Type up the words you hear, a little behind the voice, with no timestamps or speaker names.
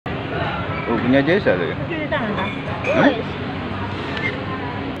Oh, punya Jesa loh ya? Cuci tangan, Pak. Hah?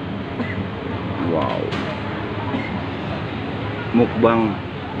 Wow. Mukbang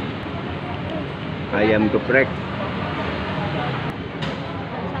ayam geprek.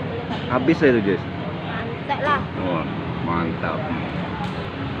 Habis ya itu, Jess? Mantap lah. Wah, mantap.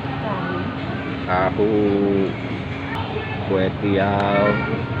 Tahu, kue tiaw,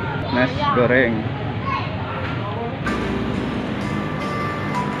 nasi goreng.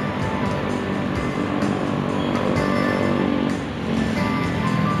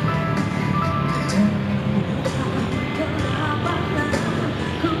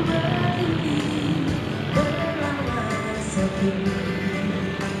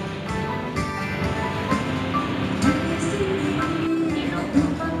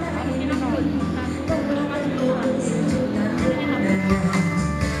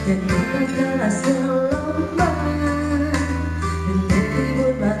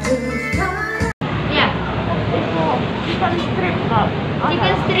 Ya.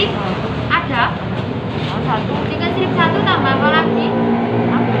 Chicken strip ada. Satu. Chicken strip satu tambah apa lagi?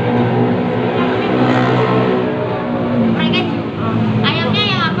 Mereka ayamnya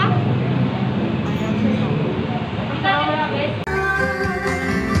yang apa?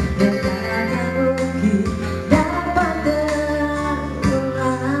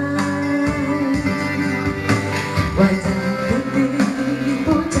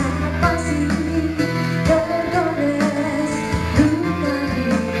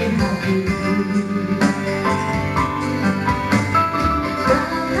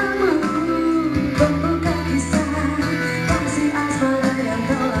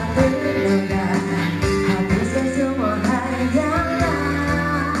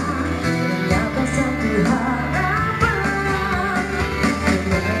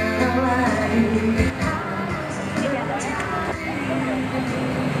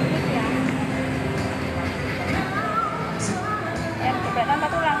 Tanpa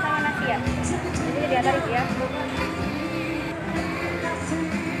tulang sama nasi ya. Jadi dia tarik ya.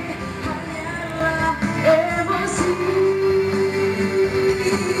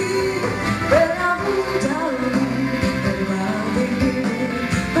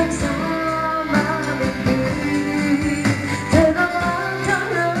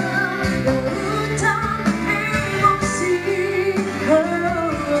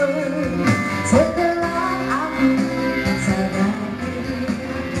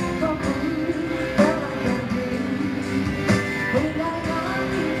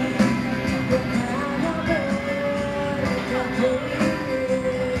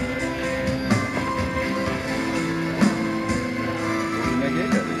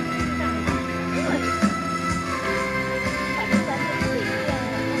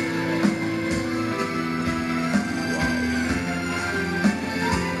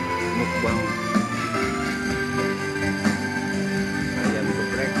 Mukbang ayam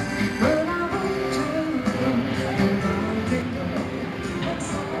geprek.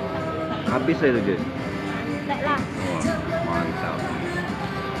 Habis ya itu, Jess? Mantap lah. Wah, mantap.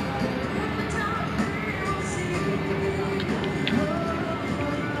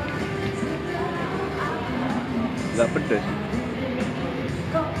 Nggak pedes.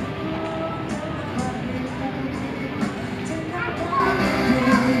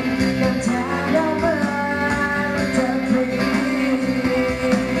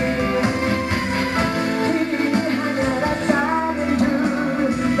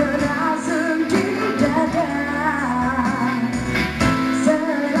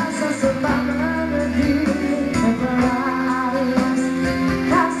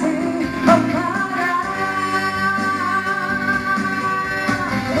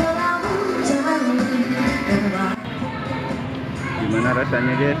 Gimana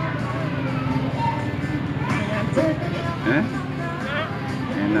rasanya, Jess? Hah?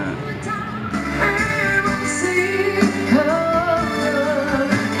 Enak.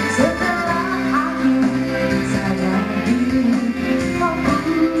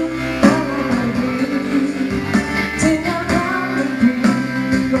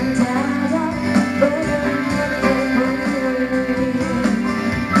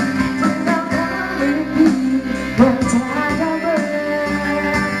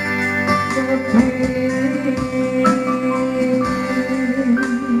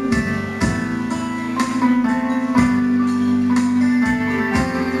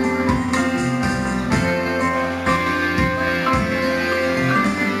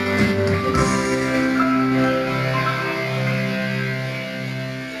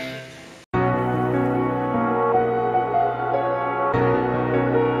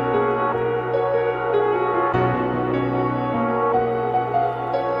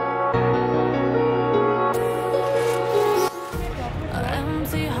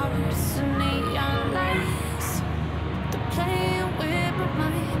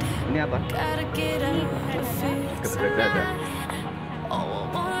 apa? Geprek ada.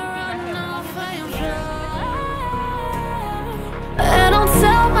 And I'll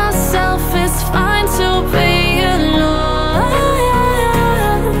tell myself it's fine to be alone,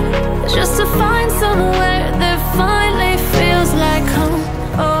 just to find somewhere that finally feels like home.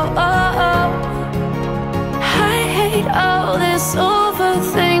 Oh, oh, oh. I hate all this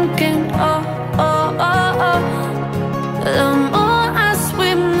overthinking. Oh, oh, oh, oh. The more I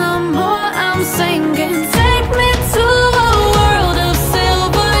swim, the more I'm sinking. Take me to a world of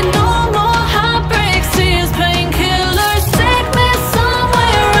silver, no more heartbreaks, tears, painkillers. Take me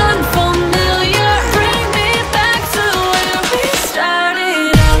somewhere unfamiliar, bring me back to where we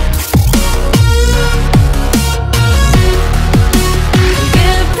started out.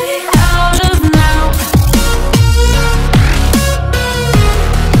 Get me out of now,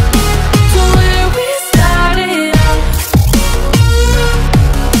 to where we started out.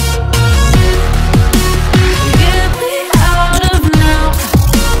 Get me out of now,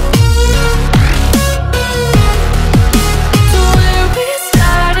 to where we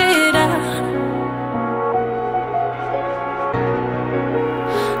started out.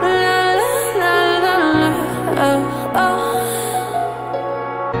 La la la la, oh, oh.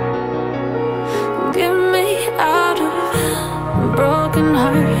 Get me out of broken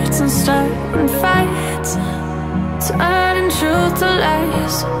hearts and starting fights, turning truth to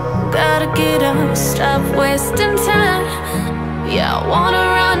lies. Gotta get up, stop wasting time. Yeah, I wanna